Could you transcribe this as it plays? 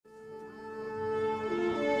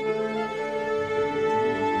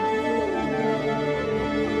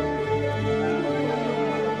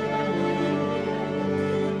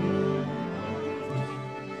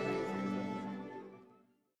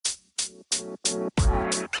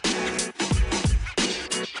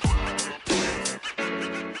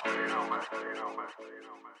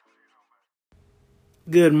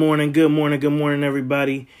Good morning,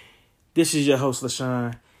 everybody. This is your host,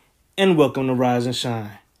 LaSean, and welcome to Rise and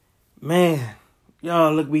Shine. Man,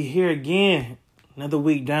 y'all, look, we here again. Another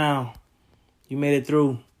week down. You made it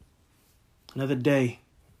through. Another day.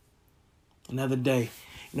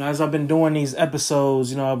 As I've been doing these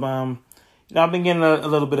episodes, I've been getting a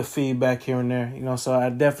little bit of feedback here and there. So I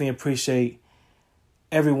definitely appreciate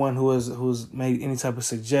everyone who's made any type of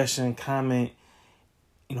suggestion, comment,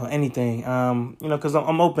 anything, because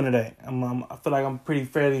I'm open to that. I feel like I'm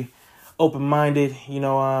fairly open-minded,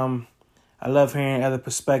 I love hearing other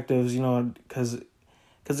perspectives, because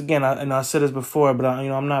again, I said this before, but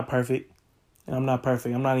I'm not perfect, and I'm not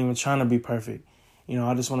perfect. I'm not even trying to be perfect.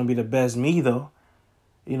 I just want to be the best me though,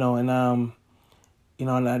 and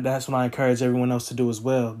that's what I encourage everyone else to do as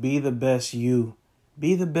well. Be the best you.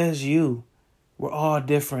 Be the best you. We're all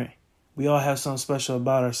different. We all have something special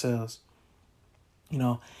about ourselves.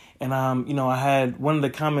 I had one of the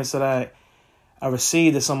comments that I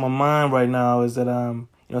received that's on my mind right now is that,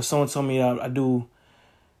 someone told me I do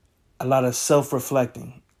a lot of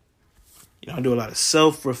self-reflecting. I do a lot of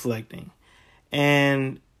self-reflecting,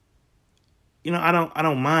 and, I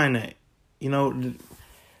don't mind that,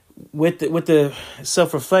 with the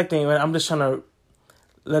self-reflecting, I'm just trying to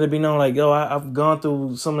let it be known, like, I've gone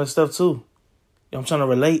through some of this stuff too. I'm trying to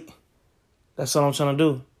relate. That's all I'm trying to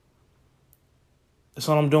do. That's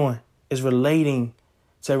all I'm doing is relating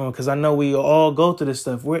to everyone, because I know we all go through this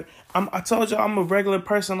stuff. I told y'all I'm a regular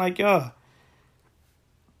person like y'all.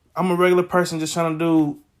 I'm a regular person just trying to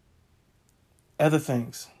do other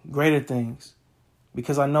things, greater things,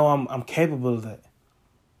 because I know I'm capable of that.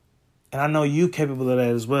 And I know you capable of that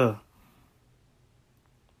as well.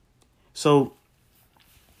 So,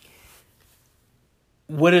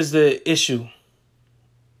 what is the issue?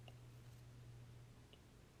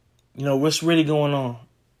 What's really going on?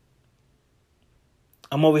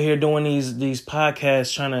 I'm over here doing these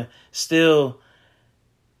podcasts, trying to still,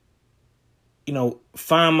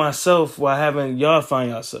 find myself while having y'all find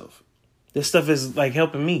yourself. This stuff is like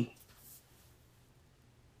helping me.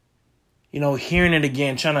 Hearing it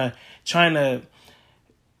again, trying to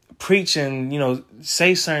preach and,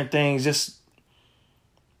 say certain things,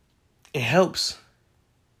 it helps.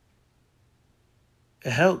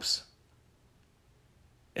 It helps.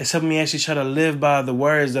 It's helping me actually try to live by the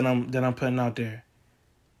words that I'm putting out there.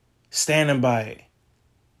 Standing by it.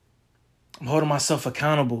 I'm holding myself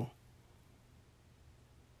accountable.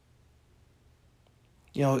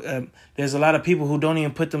 There's a lot of people who don't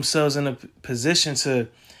even put themselves in a position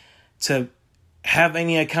to have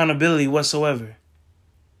any accountability whatsoever.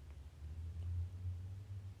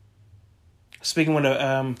 Speaking with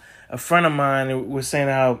a friend of mine, was saying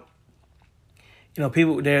how,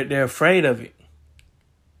 people they're afraid of it.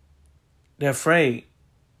 They're afraid.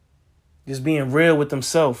 Just being real with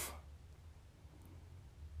themselves.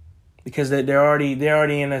 Because they're already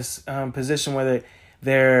in a position where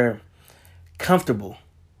they're comfortable.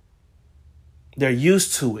 They're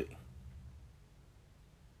used to it.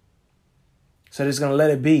 So they're just going to let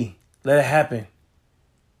it be. Let it happen.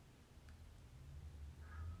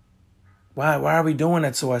 Why are we doing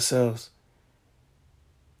that to ourselves?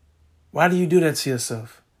 Why do you do that to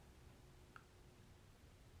yourself?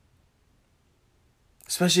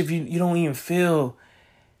 Especially if you don't even feel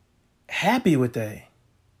happy with that.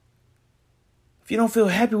 If you don't feel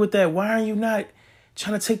happy with that, why are you not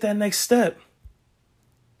trying to take that next step?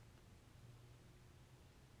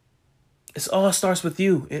 It all starts with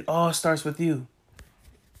you. It all starts with you.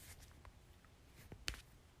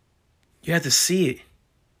 You have to see it.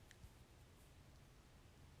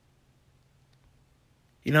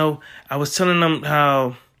 I was telling them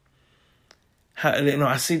how I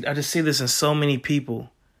just see this in so many people,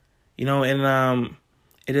 and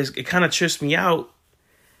it kind of trips me out,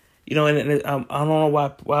 and I don't know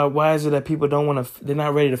why is it that people don't want to, they're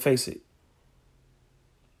not ready to face it.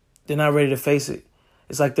 They're not ready to face it.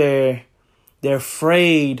 It's like they're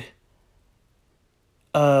afraid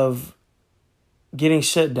of getting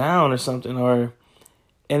shut down or something,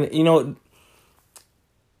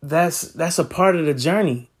 that's a part of the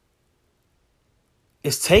journey.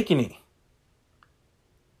 It's taking it.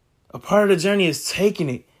 A part of the journey is taking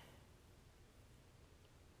it.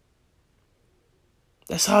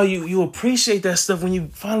 That's how you appreciate that stuff when you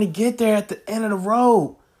finally get there at the end of the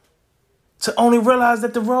road. To only realize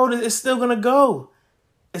that the road is still going to go.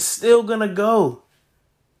 It's still going to go.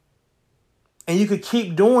 And you could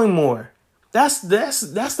keep doing more. That's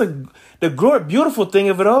the beautiful thing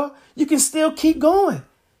of it all. You can still keep going.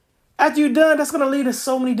 After you're done, that's going to lead to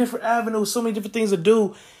so many different avenues, so many different things to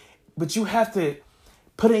do. But you have to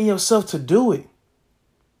put it in yourself to do it.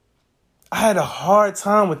 I had a hard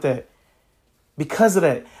time with that. Because of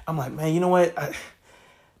that, I'm like, man, you know what?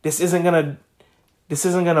 This isn't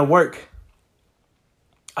gonna work.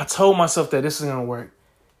 I told myself that this isn't gonna work.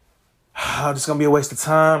 It's just gonna be a waste of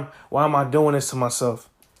time. Why am I doing this to myself?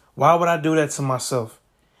 Why would I do that to myself?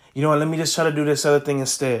 You know what? Let me just try to do this other thing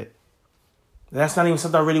instead. That's not even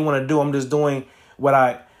something I really want to do. I'm just doing what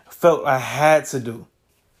I felt I had to do.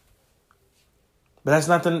 But that's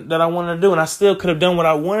nothing that I wanted to do. And I still could have done what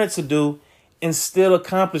I wanted to do and still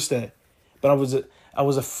accomplish that. But I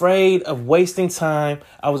was afraid of wasting time.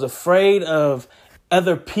 I was afraid of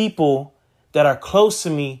other people that are close to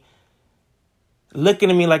me looking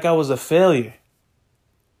at me like I was a failure.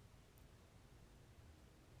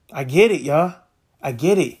 I get it, y'all. I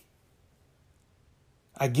get it.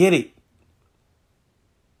 I get it.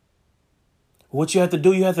 What you have to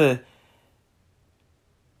do, you have to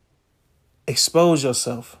expose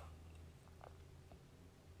yourself.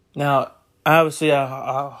 Now, obviously,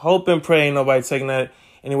 I hope and pray ain't nobody taking that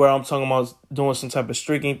anywhere. I'm talking about doing some type of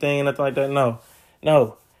streaking thing, nothing like that.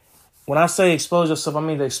 No. When I say expose yourself, I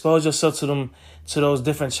mean to expose yourself to those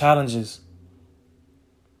different challenges.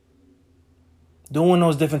 Doing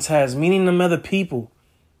those different tasks, meeting them other people.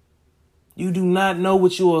 You do not know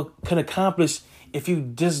what you can accomplish if you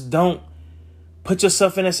just don't put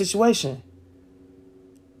yourself in that situation.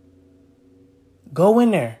 Go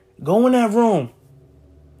in there. Go in that room.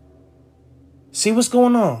 See what's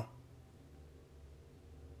going on.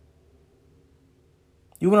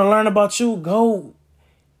 You want to learn about you? Go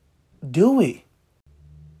do it.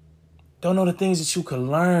 Don't know the things that you can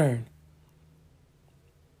learn.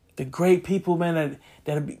 The great people, man,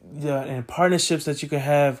 and partnerships that you can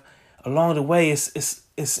have along the way, it's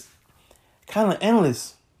kind of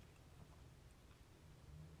endless.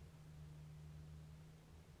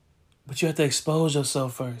 But you have to expose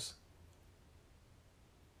yourself first.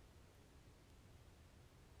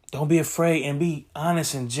 Don't be afraid and be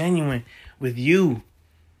honest and genuine with you.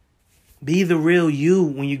 Be the real you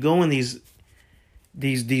when you go in these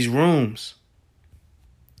rooms.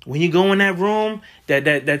 When you go in that room,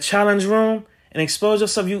 that challenge room, and expose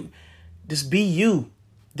yourself, you just be you.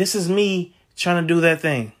 This is me trying to do that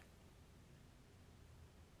thing.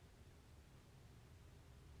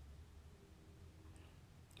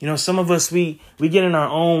 You know, some of us, we get in our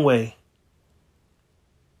own way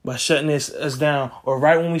by shutting us down. Or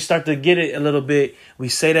right when we start to get it a little bit, we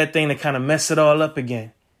say that thing to kind of mess it all up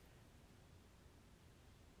again.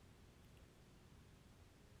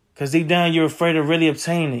 Because deep down, you're afraid of really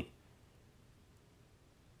obtaining it.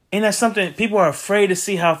 And that's something people are afraid to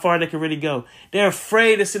see how far they can really go. They're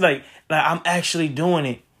afraid to see, like I'm actually doing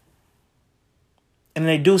it. And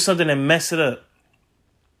they do something and mess it up.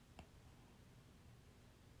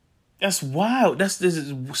 That's wild. This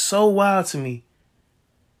is so wild to me.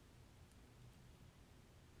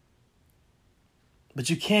 But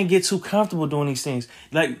you can't get too comfortable doing these things.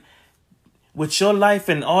 Like, with your life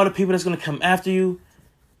and all the people that's going to come after you,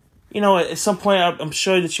 you know, at some point, I'm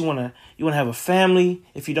sure that you want to have a family,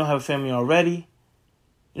 if you don't have a family already.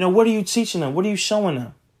 You know, what are you teaching them? What are you showing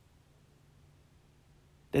them?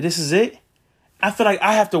 That this is it? I feel like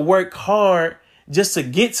I have to work hard just to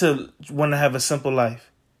get to want to have a simple life.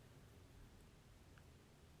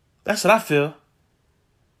 That's what I feel.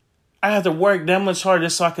 I have to work that much harder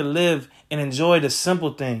just so I can live and enjoy the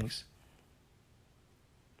simple things.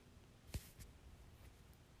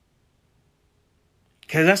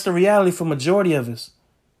 Because that's the reality for majority of us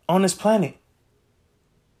on this planet.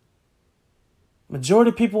 Majority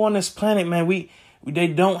of people on this planet, man, they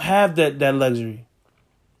don't have that luxury.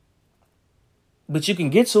 But you can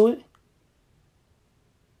get to it.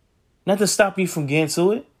 Nothing stopping you from getting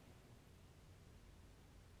to it.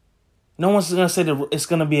 No one's going to say that it's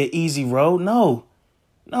going to be an easy road. No,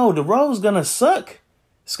 the road's going to suck.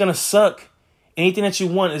 It's going to suck. Anything that you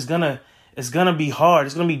want is going to be hard.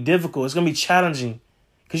 It's going to be difficult. It's going to be challenging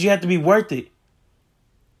because you have to be worth it.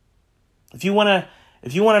 If you want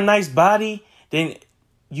a nice body, then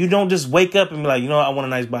you don't just wake up and be like, you know what, I want a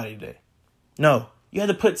nice body today. No, you have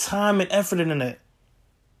to put time and effort into that.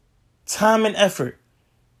 Time and effort.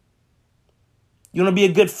 You want to be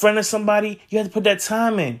a good friend of somebody? You have to put that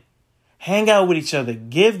time in. Hang out with each other.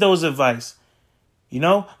 Give those advice. You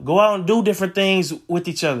know, go out and do different things with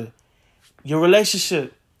each other. Your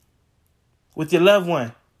relationship with your loved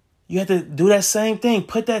one. You have to do that same thing.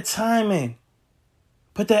 Put that time in.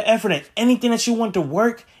 Put that effort in. Anything that you want to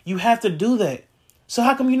work, you have to do that. So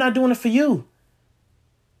how come you're not doing it for you?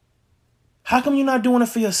 How come you're not doing it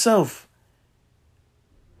for yourself?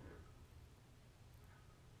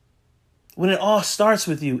 When it all starts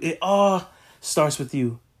with you. It all starts with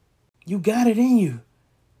you. You got it in you.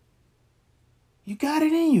 You got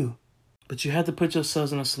it in you. But you have to put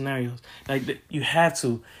yourselves in those scenarios. Like, you have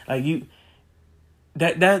to. Like,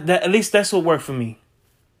 that at least that's what worked for me.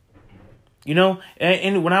 You know?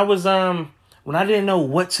 And when I was, when I didn't know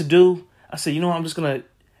what to do, I said, you know what, I'm just gonna,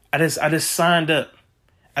 I just signed up.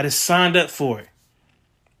 I just signed up for it.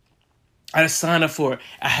 I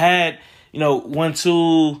had, one,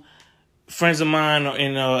 two friends of mine,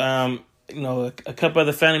 a couple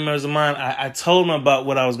other family members of mine. I told them about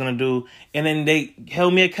what I was going to do, and then they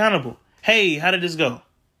held me accountable. Hey, how did this go?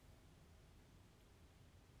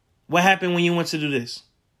 What happened when you went to do this?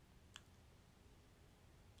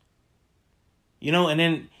 And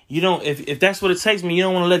then if that's what it takes, you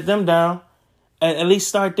don't want to let them down. At least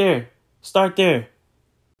start there. Start there.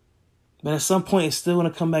 But at some point, it's still going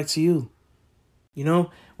to come back to you.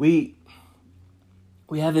 We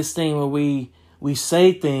have this thing where we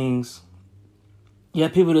say things. You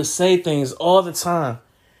have people that say things all the time.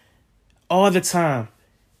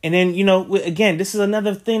 And then, again, this is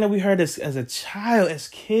another thing that we heard as a child, as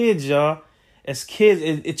kids, y'all. As kids,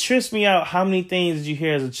 it trips me out how many things did you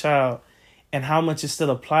hear as a child and how much it still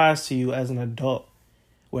applies to you as an adult,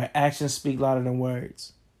 where actions speak louder than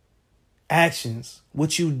words. Actions,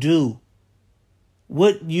 what you do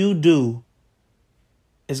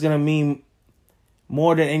is going to mean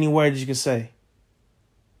more than any words you can say.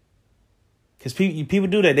 Because people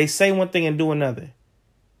do that. They say one thing and do another,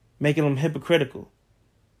 making them hypocritical,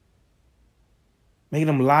 making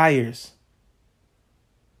them liars,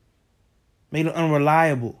 making them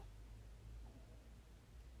unreliable.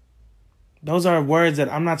 Those are words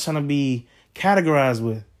that I'm not trying to be categorized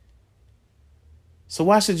with. So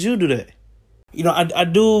why should you do that?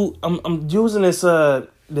 I'm using this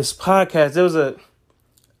podcast. There was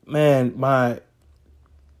my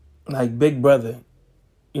big brother.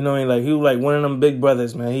 He was like one of them big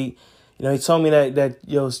brothers, man. He told me that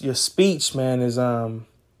your speech, man, is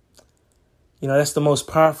that's the most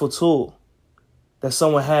powerful tool that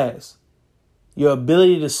someone has. Your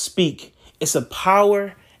ability to speak. It's a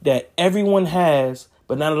power that everyone has,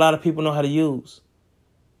 but not a lot of people know how to use.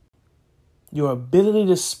 Your ability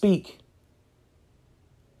to speak.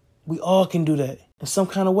 We all can do that in some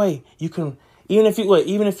kind of way. You can, even if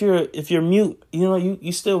you're mute,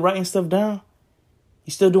 you still writing stuff down.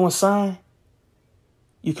 You still doing sign.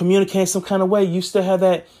 You communicate some kind of way. You still have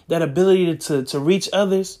that ability to reach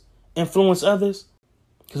others, influence others.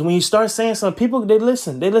 Because when you start saying something, people, they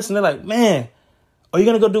listen. They're like, man, are you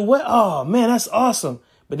going to go do what? Oh, man, that's awesome.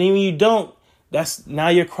 But then when you don't, that's now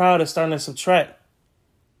your crowd is starting to subtract.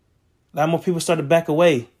 A lot more people start to back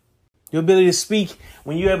away. Your ability to speak,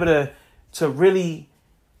 when you're able to really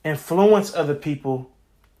influence other people.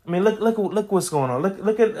 I mean, look what's going on.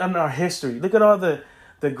 Look at our history. Look at all the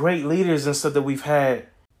great leaders and stuff that we've had.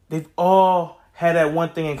 They've all had that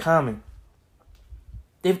one thing in common.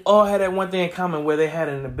 Where they had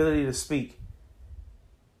an ability to speak.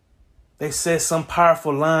 They said some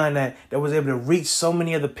powerful line that was able to reach so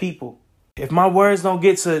many other people. If my words don't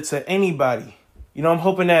get to anybody, I'm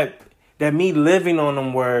hoping that me living on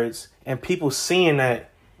them words and people seeing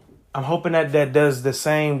that, I'm hoping that does the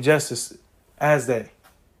same justice as that.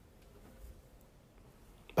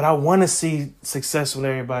 But I want to see success with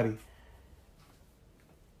everybody.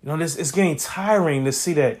 It's getting tiring to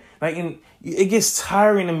see that. It gets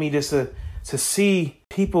tiring to me just to see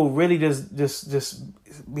people really just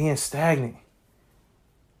being stagnant,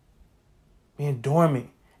 being dormant,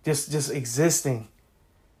 just existing.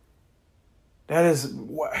 That is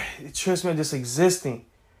what it trips me, just existing,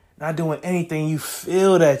 not doing anything. You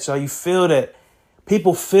feel that, y'all. You feel that.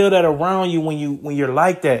 People feel that around you when you're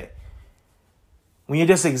like that. When you're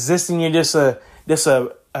just existing, you're just a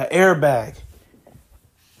airbag.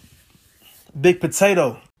 Big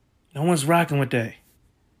potato. No one's rocking with that.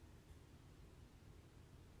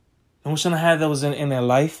 No one's trying to have those in their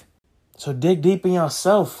life. So dig deep in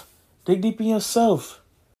yourself.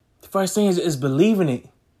 The first thing is believing it.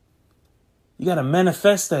 You got to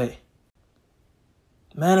manifest that.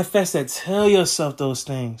 Tell yourself those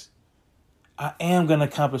things. I am going to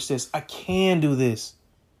accomplish this. I can do this.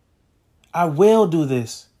 I will do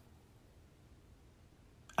this.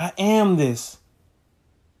 I am this.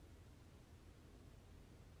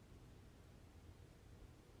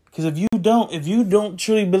 Because if you don't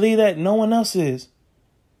truly believe that, no one else is.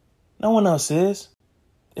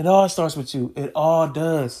 It all starts with you. It all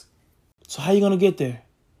does. So how are you going to get there?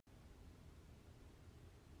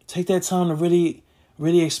 Take that time to really,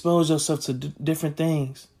 really expose yourself to different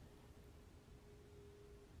things.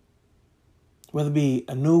 Whether it be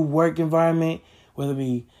a new work environment, whether it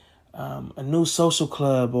be a new social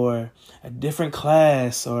club or a different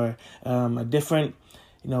class or a different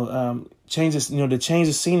change this, to change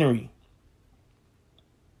the scenery.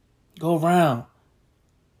 Go around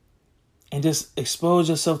and just expose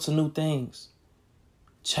yourself to new things.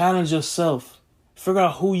 Challenge yourself. Figure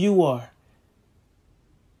out who you are.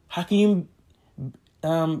 How can you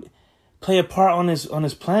play a part on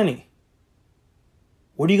this planet?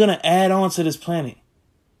 What are you going to add on to this planet?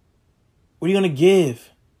 What are you going to give?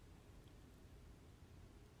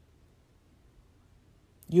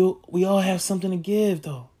 We all have something to give,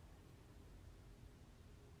 though.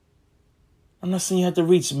 I'm not saying you have to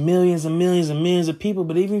reach millions and millions and millions of people,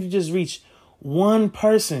 but even if you just reach one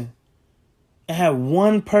person and have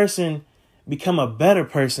one person become a better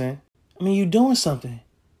person, I mean, you're doing something.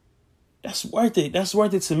 That's worth it. That's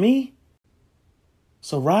worth it to me.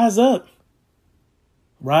 So rise up.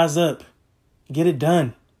 Rise up. Get it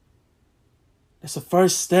done. That's the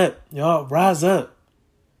first step, y'all. Rise up.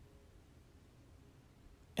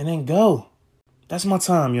 And then go. That's my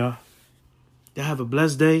time, y'all. Y'all have a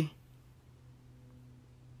blessed day.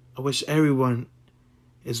 I wish everyone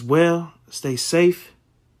is well. Stay safe.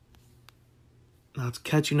 And I'll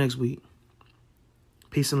catch you next week.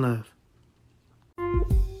 Peace and love.